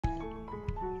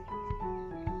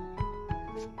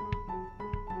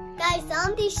Guys, I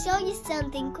want to show you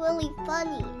something really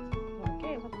funny.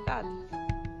 Okay, what's that?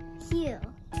 Here,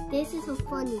 this is a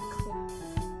funny clip.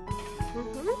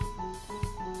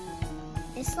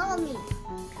 It's on me.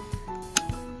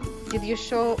 Did you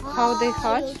show how they You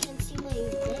hatched? can see my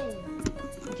name.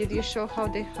 Did you show how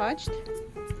they hatched?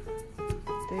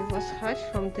 They was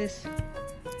hatched from this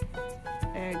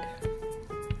egg.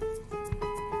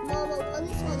 Mama, what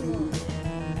is on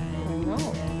I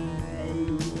know.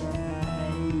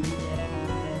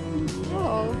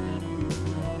 Oh,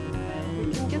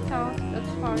 you can get out.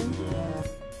 That's fine.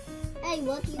 Hey,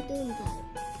 what are you doing, guys?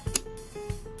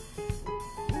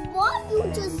 What? You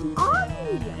just on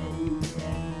me?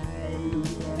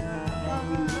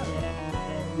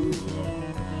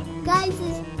 Guys,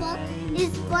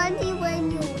 it's funny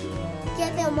when you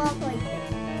get them off like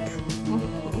this.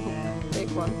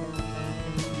 Take one.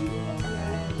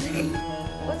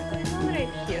 What's going on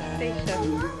right here, Stasia?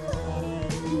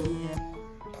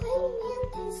 Praying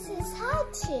mantis is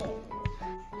hatching.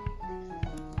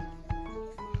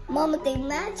 Mama, they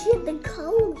match the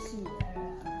color here.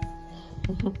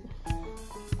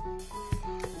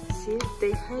 See,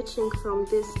 they hatching from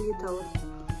this little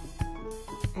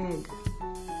egg.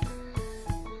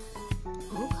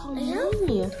 Look how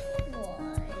many.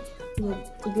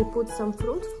 We put some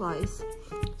fruit flies.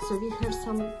 So we have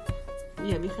some,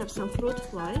 we have some fruit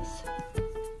flies.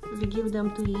 We give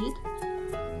them to eat.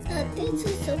 This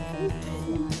is a fruit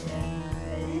fly.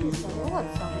 There is a lot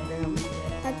of them.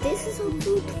 This is a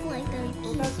fruit fly that I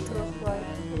keep. That's fruit fly.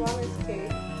 One is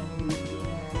cake.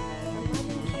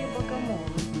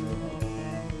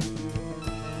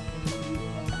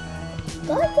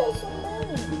 God, there's so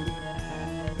many.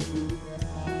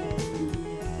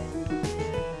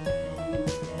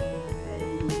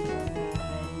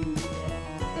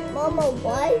 Mama,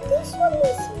 why this one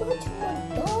is much more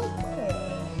darker?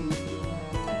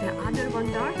 The other one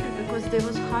darker because they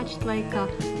was hatched like a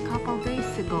couple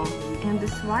days ago, and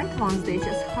these white ones they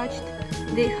just hatched.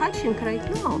 They hatching right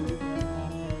now.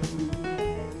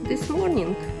 This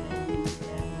morning.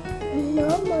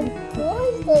 Mama,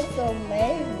 why there's so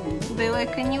many? They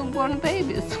like a newborn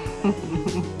babies.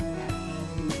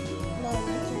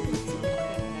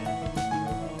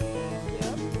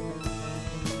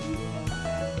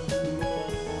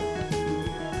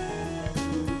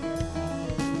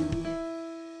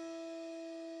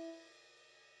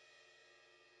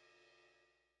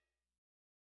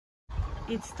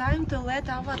 It's time to let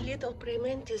our little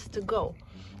mantis to go.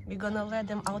 We're gonna let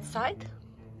them outside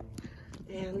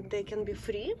and they can be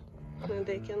free and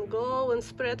they can go and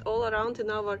spread all around in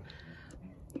our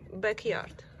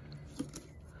backyard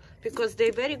because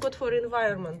they're very good for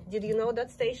environment. Did you know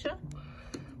that, Stasia?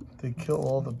 They kill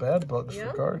all the bad bugs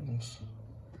for gardens.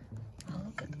 Oh,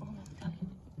 look at all of them.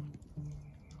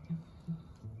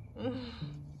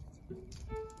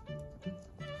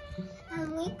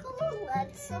 And we gonna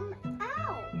let some out.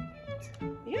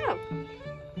 Yeah,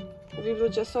 we will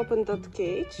just open that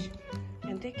cage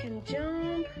and they can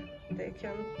jump, they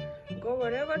can go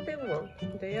wherever they want.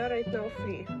 They are right now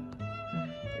free.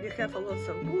 We have a lots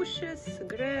of bushes,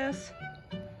 grass.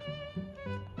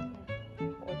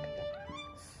 Look at that.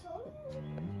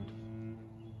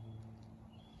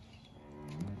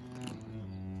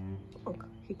 Look,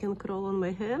 he can crawl on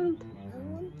my hand.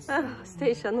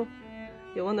 Stasia, no.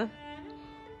 You wanna?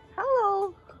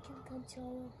 Hello.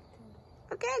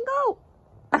 Okay, go.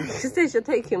 Stasia,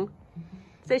 take him.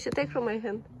 Stasia, take from my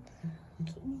hand.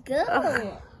 Go.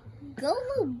 Go,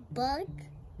 little bug.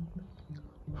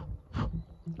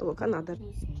 Look, another.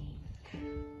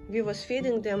 We was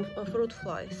feeding them fruit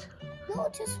flies. No,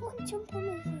 just one jump on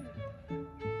my head.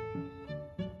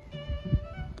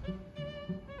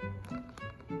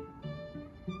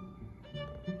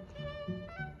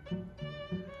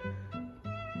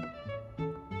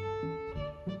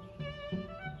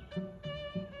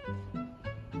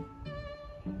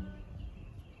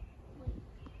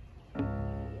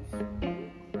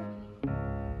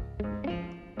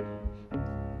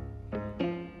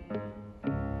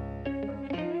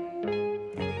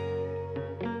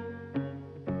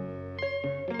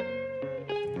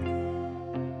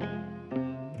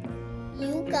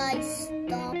 You guys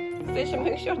stop. Stasia,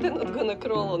 make sure they're not gonna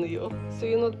crawl on you, so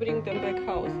you not bring them back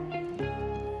house.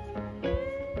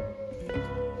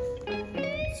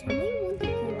 Somebody want to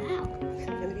go out.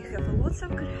 And we have lots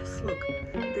of grass. Look,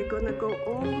 they're gonna go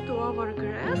all to our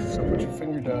grass. So put your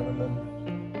finger down and then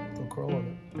they'll crawl on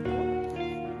it.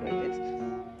 Like this.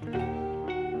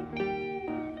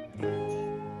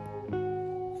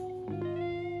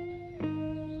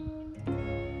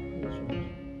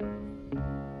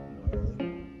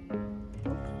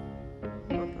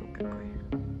 Вот он какой.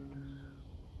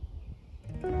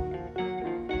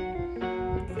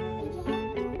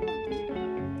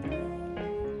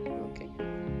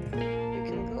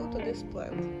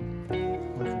 plant.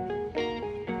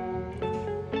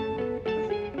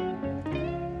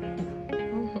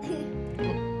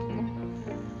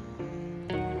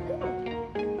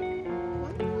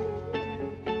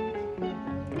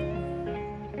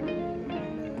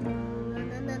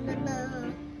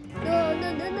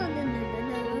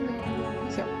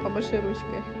 Все, помаши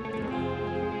ручкой.